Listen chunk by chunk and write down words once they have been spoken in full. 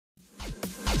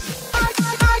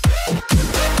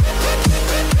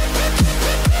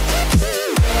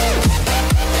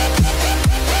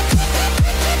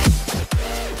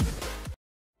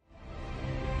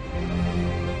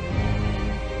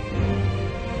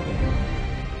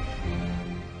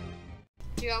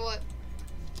got what?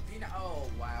 You know, oh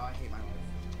wow, I hate my life.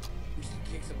 We should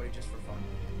kick somebody just for fun.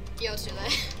 Yeah, let's do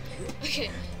that.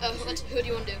 Okay, who do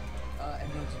you want to do?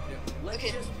 MLG Potato. Let's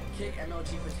just kick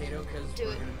MLG Potato because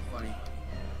we're gonna be funny.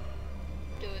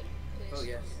 Do it, please. Oh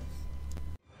yes.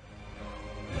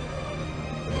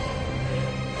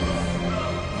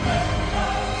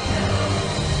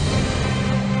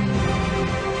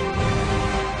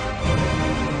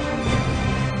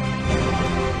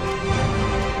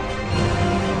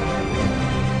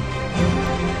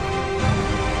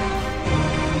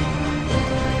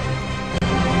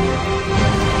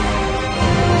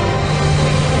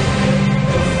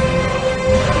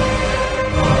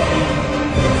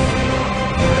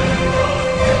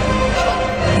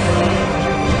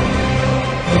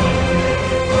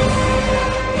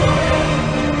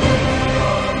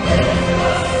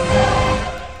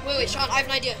 Wait, Sean, I have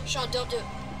an idea. Sean, don't do it.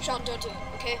 Sean, don't do it,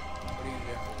 okay? What are you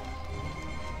gonna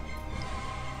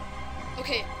do?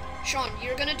 Okay, Sean,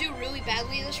 you're gonna do really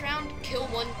badly this round. Kill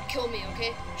me,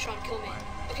 okay? Sean, kill me.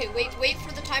 Okay, wait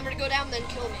for the timer to go down, then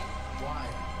kill me. Why?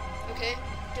 Okay?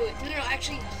 Do it. No,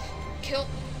 actually, kill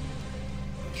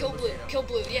blue. Kill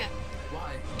blue, yeah.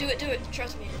 Why? Do it,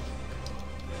 trust me.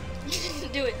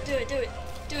 do it.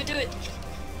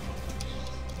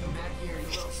 Come back here, you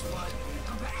little slut.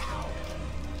 Come back out.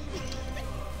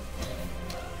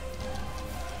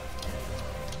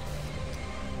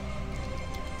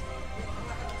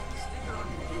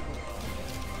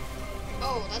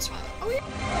 Oh, that's fine. Oh, yeah.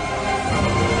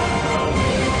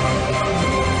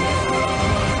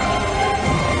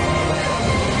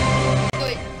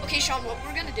 Wait, okay, Sean, what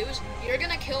we're gonna do is you're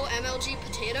gonna kill MLG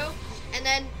Potato, and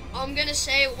then I'm gonna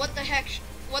say, what the heck,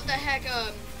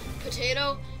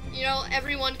 Potato, you know,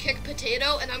 everyone kick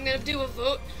Potato, and I'm gonna do a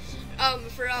vote, I'm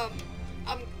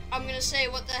gonna say,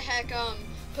 what the heck,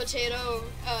 Potato,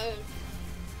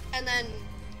 and then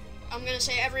I'm gonna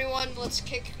say, everyone, let's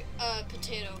kick,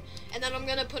 Potato. And then I'm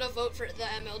gonna put a vote for the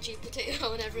MLG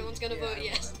Potato, and everyone's gonna vote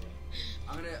yes.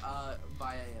 I'm gonna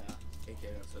buy a AK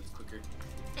so it's quicker.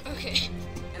 Okay.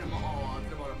 And I'm gonna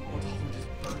just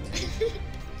burn it.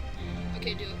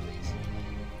 Okay, do it, please.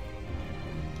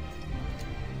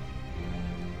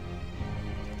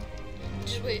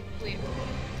 Just wait.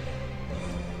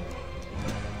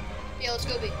 Yeah, let's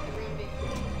go B. Everyone B.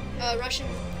 Russian,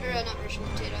 or not Russian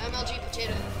Potato. MLG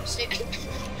Potato. Stay.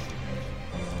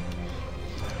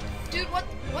 Dude, what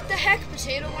the heck,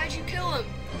 Potato? Why'd you kill him?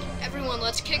 Everyone,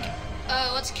 let's kick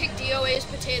DOA's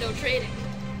Potato trading.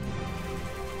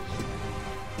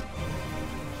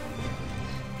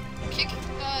 Kick him,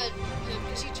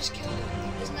 because he just killed him.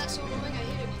 Isn't that so annoying? I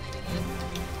hate it when they do that.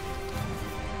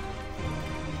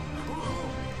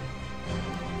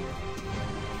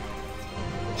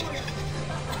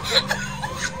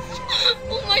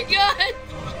 Oh my god!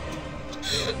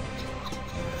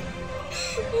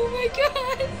 Oh my god!